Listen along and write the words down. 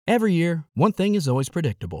Every year, one thing is always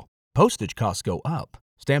predictable. Postage costs go up.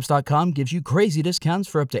 Stamps.com gives you crazy discounts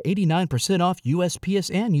for up to 89% off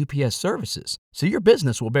USPS and UPS services, so your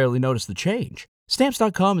business will barely notice the change.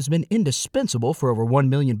 Stamps.com has been indispensable for over 1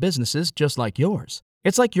 million businesses just like yours.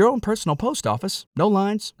 It's like your own personal post office. No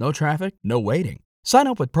lines, no traffic, no waiting. Sign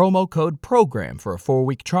up with promo code PROGRAM for a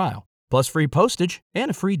 4-week trial, plus free postage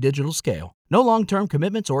and a free digital scale. No long-term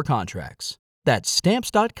commitments or contracts. That's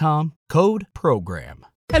Stamps.com, code PROGRAM.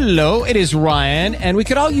 Hello, it is Ryan, and we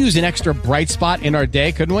could all use an extra bright spot in our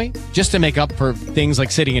day, couldn't we? Just to make up for things like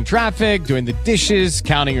sitting in traffic, doing the dishes,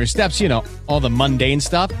 counting your steps, you know, all the mundane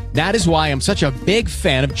stuff. That is why I'm such a big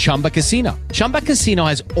fan of Chumba Casino. Chumba Casino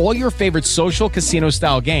has all your favorite social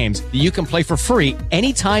casino-style games that you can play for free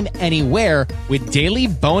anytime, anywhere with daily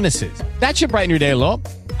bonuses. That should brighten your day a little.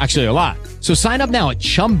 Actually, a lot. So sign up now at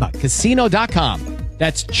ChumbaCasino.com.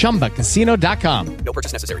 That's ChumbaCasino.com. No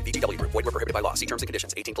purchase necessary. VGW Group. Void where prohibited by law. See terms and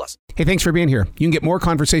conditions. 18+. Hey, thanks for being here. You can get more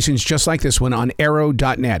conversations just like this one on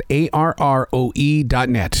arrow.net,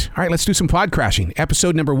 ARROE.net. All right, let's do some pod crashing.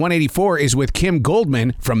 Episode number 184 is with Kim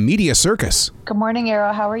Goldman from Media Circus. Good morning,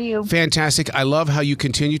 Arrow. How are you? Fantastic. I love how you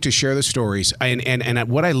continue to share the stories. And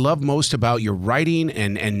what I love most about your writing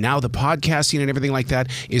and now the podcasting and everything like that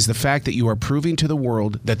is the fact that you are proving to the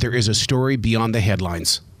world that there is a story beyond the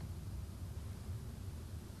headlines.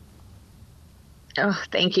 Oh,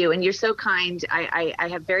 thank you. And you're so kind. I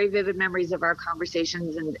have very vivid memories of our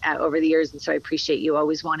conversations and over the years. And so I appreciate you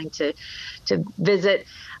always wanting to visit.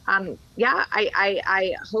 I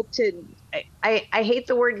hope to, I hate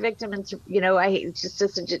the word victim. And, you know, it's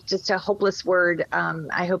just a hopeless word.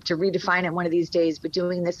 I hope to redefine it one of these days. But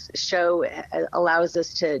doing this show allows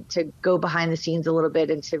us to go behind the scenes a little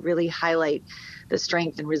bit and to really highlight the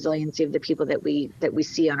strength and resiliency of the people that we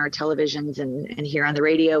see on our televisions and here on the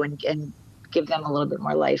radio and give them a little bit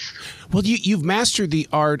more life. Well, you've mastered the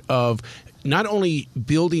art of not only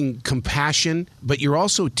building compassion, but you're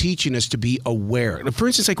also teaching us to be aware. For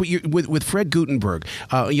instance, like with Fred Guttenberg,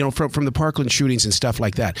 from the Parkland shootings and stuff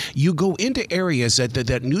like that, you go into areas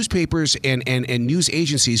that newspapers and news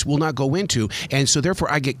agencies will not go into, and so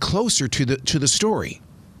therefore I get closer to the story.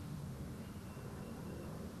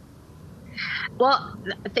 Well,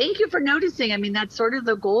 thank you for noticing. I mean, that's sort of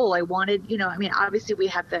the goal. I wanted, obviously we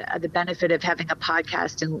have the benefit of having a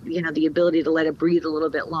podcast and, the ability to let it breathe a little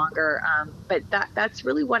bit longer. But that's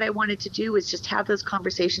really what I wanted to do, is just have those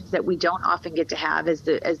conversations that we don't often get to have as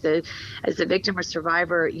the victim or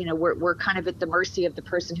survivor. We're kind of at the mercy of the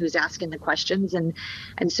person who's asking the questions. And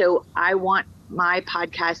so I want my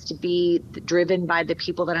podcast to be driven by the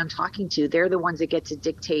people that I'm talking to. They're the ones that get to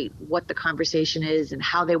dictate what the conversation is and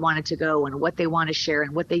how they want it to go and what they want to share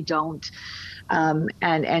and what they don't.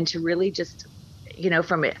 And to really just,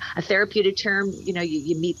 from a therapeutic term,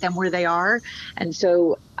 you meet them where they are. And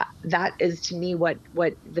so that is, to me, what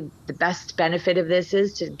the best benefit of this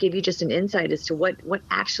is, to give you just an insight as to what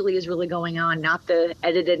actually is really going on, not the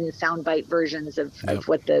edited and soundbite versions of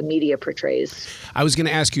what the media portrays. I was going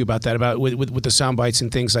to ask you about that, about with the sound bites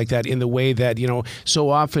and things like that, in the way that, so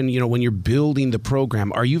often, when you're building the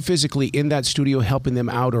program, are you physically in that studio helping them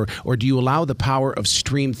out, or do you allow the power of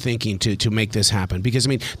stream thinking to make this happen? Because,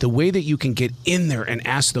 the way that you can get in there and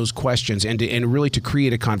ask those questions and really to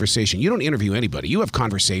create a conversation. You don't interview anybody. You have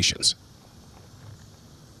conversations.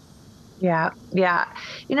 Yeah.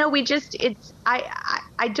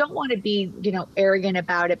 I don't want to be, arrogant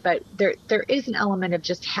about it, but there is an element of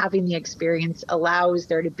just having the experience allows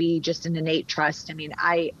there to be just an innate trust.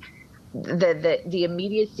 The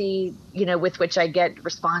immediacy, with which I get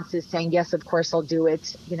responses saying, yes, of course I'll do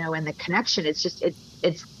it, and the connection, it's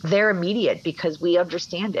there immediate because we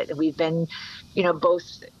understand it. And we've been,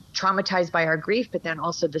 both traumatized by our grief, but then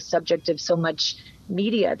also the subject of so much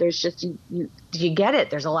media. There's just, you get it.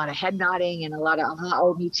 There's a lot of head nodding and a lot of,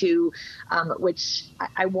 oh, me too, which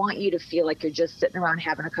I want you to feel like you're just sitting around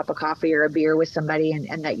having a cup of coffee or a beer with somebody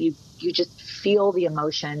and that you just feel the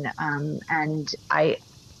emotion. And I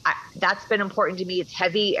that's been important to me. It's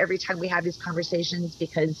heavy every time we have these conversations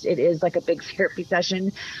because it is like a big therapy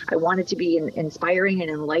session. I want it to be inspiring and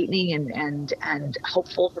enlightening and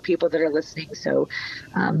hopeful for people that are listening. So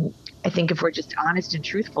I think if we're just honest and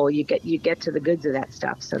truthful, you get to the goods of that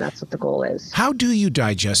stuff. So that's what the goal is. How do you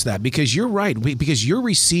digest that? Because you're right. Because you're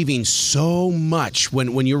receiving so much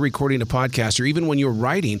when you're recording a podcast or even when you're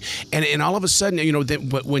writing, and all of a sudden,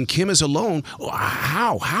 that when Kim is alone,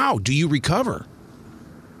 how do you recover?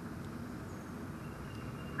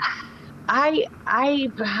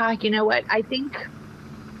 You know what? I think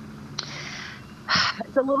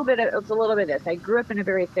it's a little bit of this. I grew up in a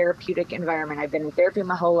very therapeutic environment. I've been in therapy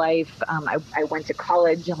my whole life. I went to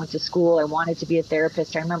college. I went to school. I wanted to be a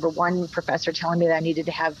therapist. I remember one professor telling me that I needed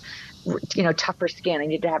to have, tougher skin. I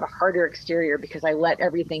needed to have a harder exterior because I let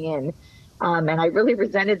everything in. And I really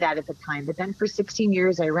resented that at the time. But then for 16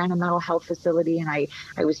 years, I ran a mental health facility, and I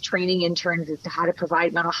was training interns as to how to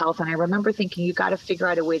provide mental health. And I remember thinking, you got to figure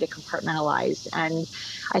out a way to compartmentalize. And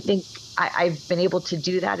I think I've been able to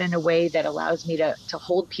do that in a way that allows me to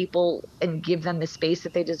hold people and give them the space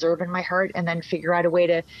that they deserve in my heart, and then figure out a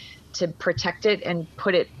way to protect it and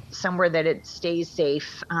put it somewhere that it stays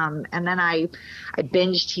safe. And then I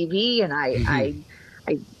binge TV, and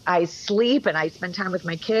I sleep, and I spend time with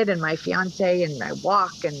my kid and my fiance, and I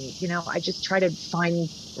walk, and I just try to find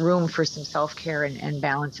room for some self-care and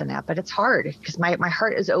balance in that. But it's hard because my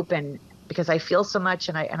heart is open because I feel so much,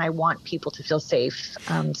 and I want people to feel safe.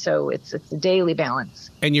 So it's a daily balance.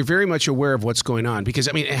 And you're very much aware of what's going on, because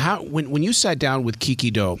when you sat down with Kiki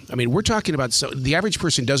Doe, we're talking about, so the average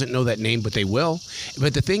person doesn't know that name, but they will.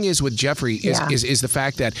 But the thing is with Jeffrey is the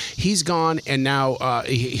fact that he's gone, and now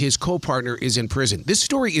his co-partner is in prison. This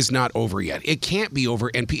story is not over yet. It can't be over,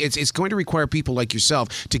 and it's going to require people like yourself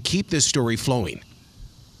to keep this story flowing.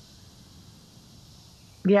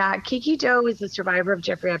 Yeah, Kiki Doe is the survivor of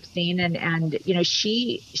Jeffrey Epstein, and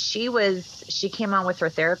she came on with her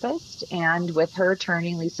therapist and with her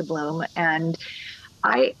attorney Lisa Bloom, and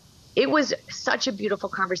it was such a beautiful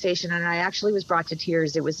conversation, and I actually was brought to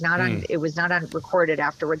tears. It was not on recorded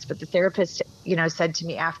afterwards, but the therapist said to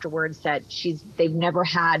me afterwards that they've never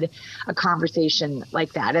had a conversation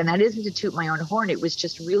like that, and that isn't to toot my own horn. It was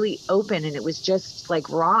just really open, and it was just like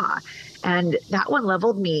raw, and that one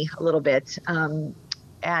leveled me a little bit.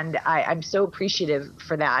 And I'm so appreciative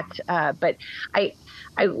for that. But I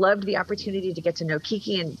loved the opportunity to get to know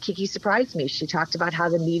Kiki, and Kiki surprised me. She talked about how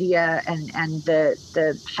the media and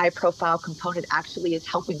the high profile component actually is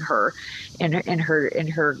helping her in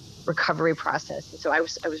her recovery process. And so I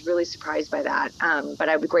was really surprised by that. But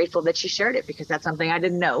I was grateful that she shared it, because that's something I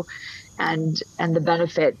didn't know. And the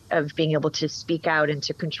benefit of being able to speak out and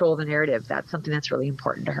to control the narrative, that's something that's really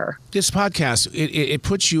important to her. This podcast, it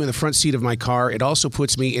puts you in the front seat of my car. It also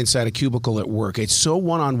puts me inside a cubicle at work. It's so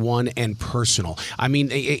one-on-one and personal.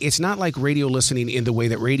 It's not like radio listening in the way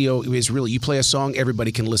that radio is really, you play a song,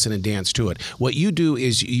 everybody can listen and dance to it. What you do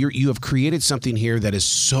is you have created something here that is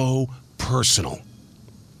so personal.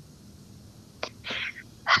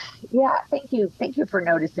 Yeah, thank you. Thank you for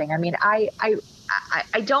noticing.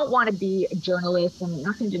 I don't want to be a journalist, and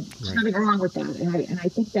there's nothing wrong with that. And I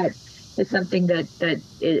think that is something that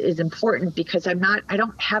is important, because I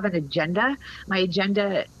don't have an agenda. My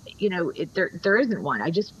agenda, there isn't one.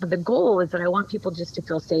 But the goal is that I want people just to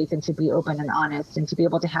feel safe and to be open and honest, and to be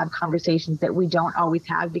able to have conversations that we don't always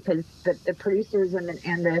have, because the producers and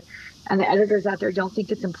the editors out there don't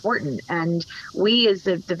think it's important. And we, as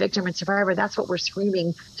the victim and survivor, that's what we're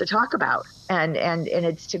screaming to talk about. And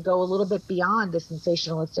it's to go a little bit beyond the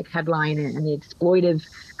sensationalistic headline and the exploitive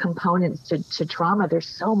components to trauma. There's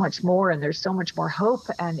so much more, and there's so much more hope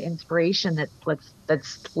and inspiration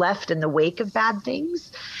that's left in the wake of bad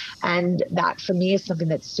things. And that, for me, is something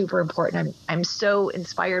that's super important. I'm so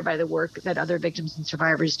inspired by the work that other victims and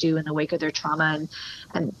survivors do in the wake of their trauma,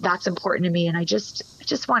 and that's important to me. And I just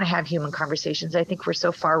want to have human conversations. I think we're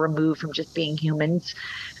so far removed from just being humans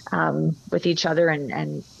with each other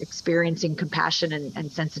and experiencing compassion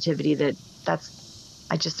and sensitivity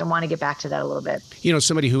I just want to get back to that a little bit.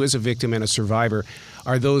 Somebody who is a victim and a survivor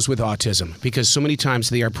are those with autism, because so many times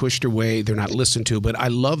they are pushed away, they're not listened to. But I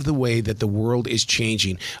love the way that the world is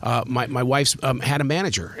changing. My wife's had a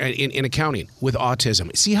manager in accounting with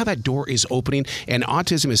autism. See how that door is opening? And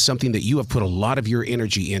autism is something that you have put a lot of your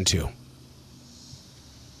energy into.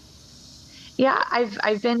 Yeah,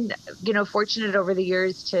 I've been, fortunate over the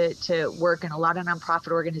years to work in a lot of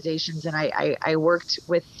nonprofit organizations, and I worked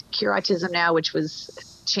with Cure Autism Now, which was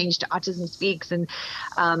changed to Autism Speaks, and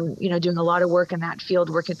doing a lot of work in that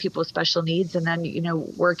field, working with people with special needs, and then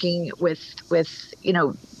working with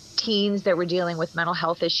teens that were dealing with mental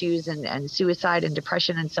health issues and suicide and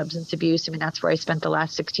depression and substance abuse. That's where I spent the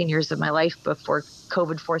last 16 years of my life before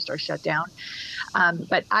COVID forced our shutdown.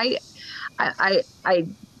 But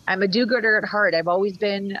I'm a do-gooder at heart. I've always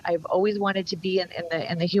wanted to be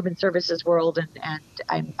in the human services world, and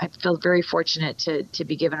I feel very fortunate to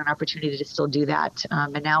be given an opportunity to still do that,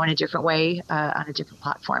 and now in a different way, on a different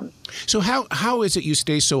platform. So how is it you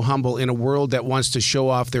stay so humble in a world that wants to show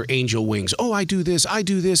off their angel wings? Oh, I do this, I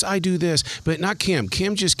do this, I do this, but not Kim.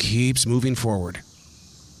 Kim just keeps moving forward.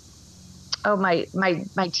 Oh, my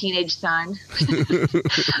teenage son.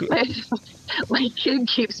 my kid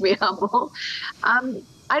keeps me humble.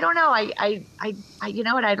 I don't know. I you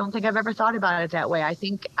know what? I don't think I've ever thought about it that way. I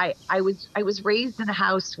think I was raised in a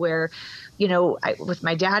house where, with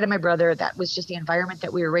my dad and my brother, that was just the environment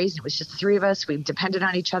that we were raised in. It was just the three of us. We depended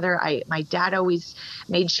on each other. My dad always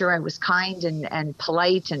made sure I was kind and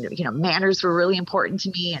polite, and, manners were really important to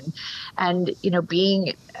me. And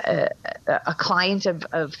being a client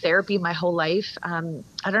of therapy my whole life, I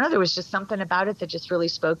don't know, there was just something about it that just really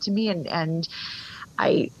spoke to me. And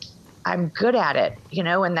I'm good at it,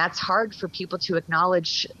 and that's hard for people to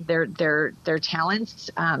acknowledge their talents.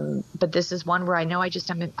 But this is one where I know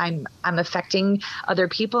I'm affecting other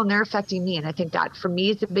people, and they're affecting me. And I think that for me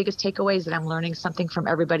is the biggest takeaway, is that I'm learning something from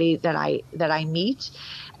everybody that I meet,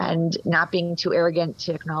 and not being too arrogant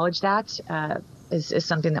to acknowledge that is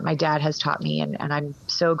something that my dad has taught me. And I'm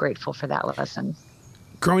so grateful for that lesson.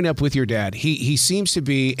 Growing up with your dad, he seems to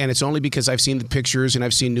be, and it's only because I've seen the pictures and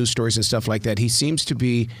I've seen news stories and stuff like that, he seems to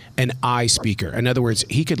be an I speaker. In other words,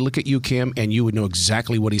 he could look at you, Kim, and you would know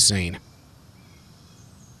exactly what he's saying.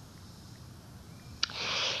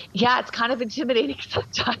 Yeah, it's kind of intimidating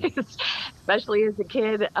sometimes, especially as a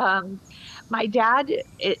kid. My dad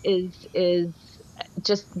is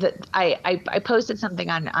just that I posted something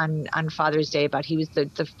on Father's Day about he was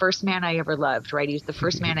the first man I ever loved, right? He was the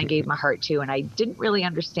first man I gave my heart to. And I didn't really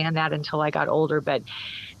understand that until I got older. But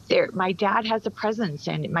my dad has a presence,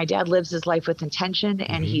 and my dad lives his life with intention,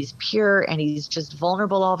 and he's pure, and he's just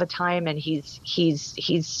vulnerable all the time. And he's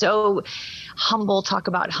so humble. Talk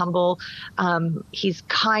about humble. He's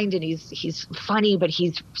kind, and he's funny, but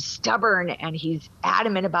he's stubborn, and he's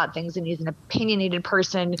adamant about things, and he's an opinionated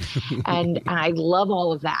person. and I love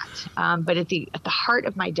all of that. But at the heart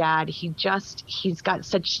of my dad, he's got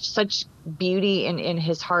such beauty in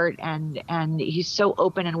his heart, and he's so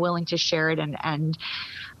open and willing to share it. And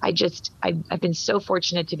I've been so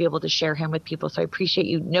fortunate to be able to share him with people. So I appreciate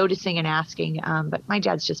you noticing and asking. But my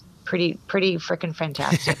dad's just pretty freaking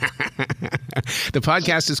fantastic. The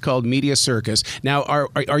podcast is called Media Circus. Now,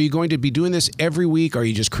 are you going to be doing this every week? Are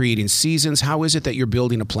you just creating seasons? How is it that you're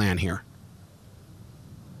building a plan here?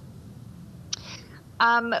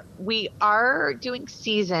 We are doing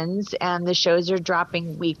seasons, and the shows are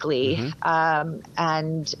dropping weekly. I'm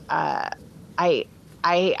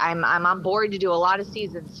on board to do a lot of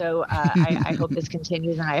seasons, so I hope this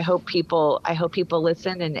continues, and I hope people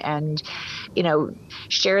listen and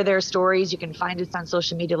share their stories. You can find us on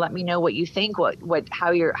social media. Let me know what you think, how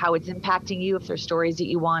it's impacting you. If there's stories that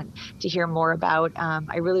you want to hear more about,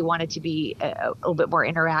 I really want it to be a little bit more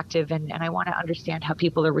interactive, and I want to understand how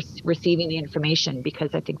people are receiving the information, because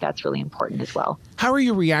I think that's really important as well. How are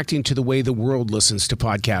you reacting to the way the world listens to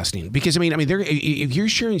podcasting? Because if you're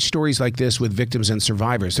sharing stories like this with victims and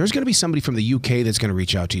survivors, there's going to be somebody from the UK that's going to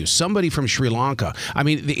reach out to you, somebody from Sri Lanka. I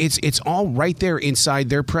mean, it's all right there inside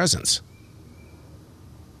their presence.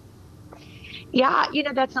 Yeah,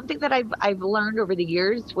 that's something that I've learned over the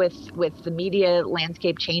years with the media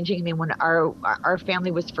landscape changing. I mean, when our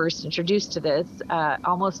family was first introduced to this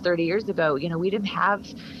almost 30 years ago, we didn't have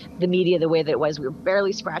the media the way that it was. We were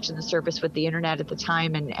barely scratching the surface with the internet at the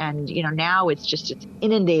time, and now it's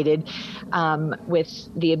inundated with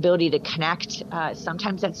the ability to connect.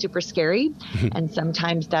 Sometimes that's super scary, and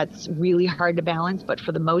sometimes that's really hard to balance. But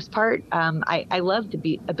for the most part, I love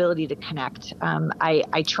the ability to connect.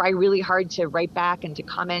 I try really hard to write back and to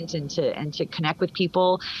comment and to connect with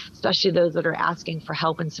people, especially those that are asking for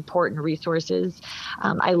help and support and resources.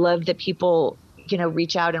 I love that people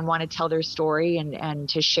reach out and want to tell their story and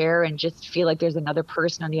to share, and just feel like there's another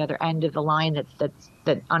person on the other end of the line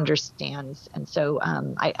that understands. And so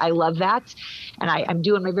I love that, and I'm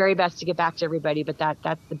doing my very best to get back to everybody. But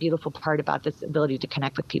that's the beautiful part about this ability to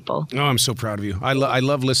connect with people. Oh, I'm so proud of you. I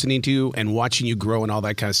love listening to you and watching you grow and all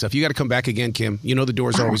that kind of stuff. You got to come back again, Kim. The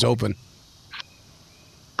door's always open.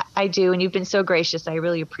 I do, and you've been so gracious. I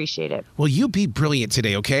really appreciate it. Well, you be brilliant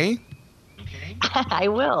today, okay? I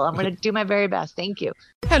will. I'm going to do my very best. Thank you.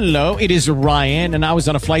 Hello, it is Ryan, and I was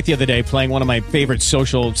on a flight the other day playing one of my favorite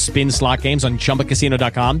social spin slot games on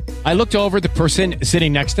ChumbaCasino.com. I looked over at the person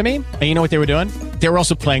sitting next to me, and you know what they were doing? They were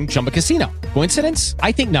also playing Chumba Casino. Coincidence?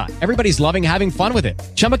 I think not. Everybody's loving having fun with it.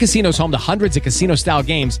 Chumba Casino is home to hundreds of casino-style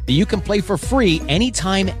games that you can play for free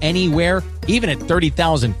anytime, anywhere, even at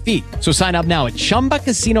 30,000 feet. So sign up now at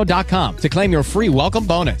ChumbaCasino.com to claim your free welcome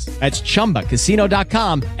bonus. That's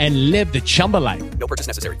ChumbaCasino.com and live the Chumba life. No purchase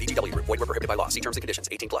necessary. VGW Group. Void where prohibited by law. See terms and conditions.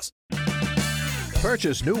 18+.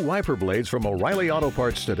 Purchase new wiper blades from O'Reilly Auto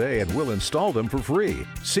Parts today and we'll install them for free.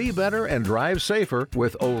 See better and drive safer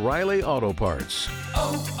with O'Reilly Auto Parts.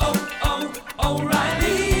 Oh, oh, oh,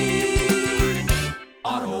 O'Reilly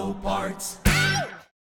Auto Parts.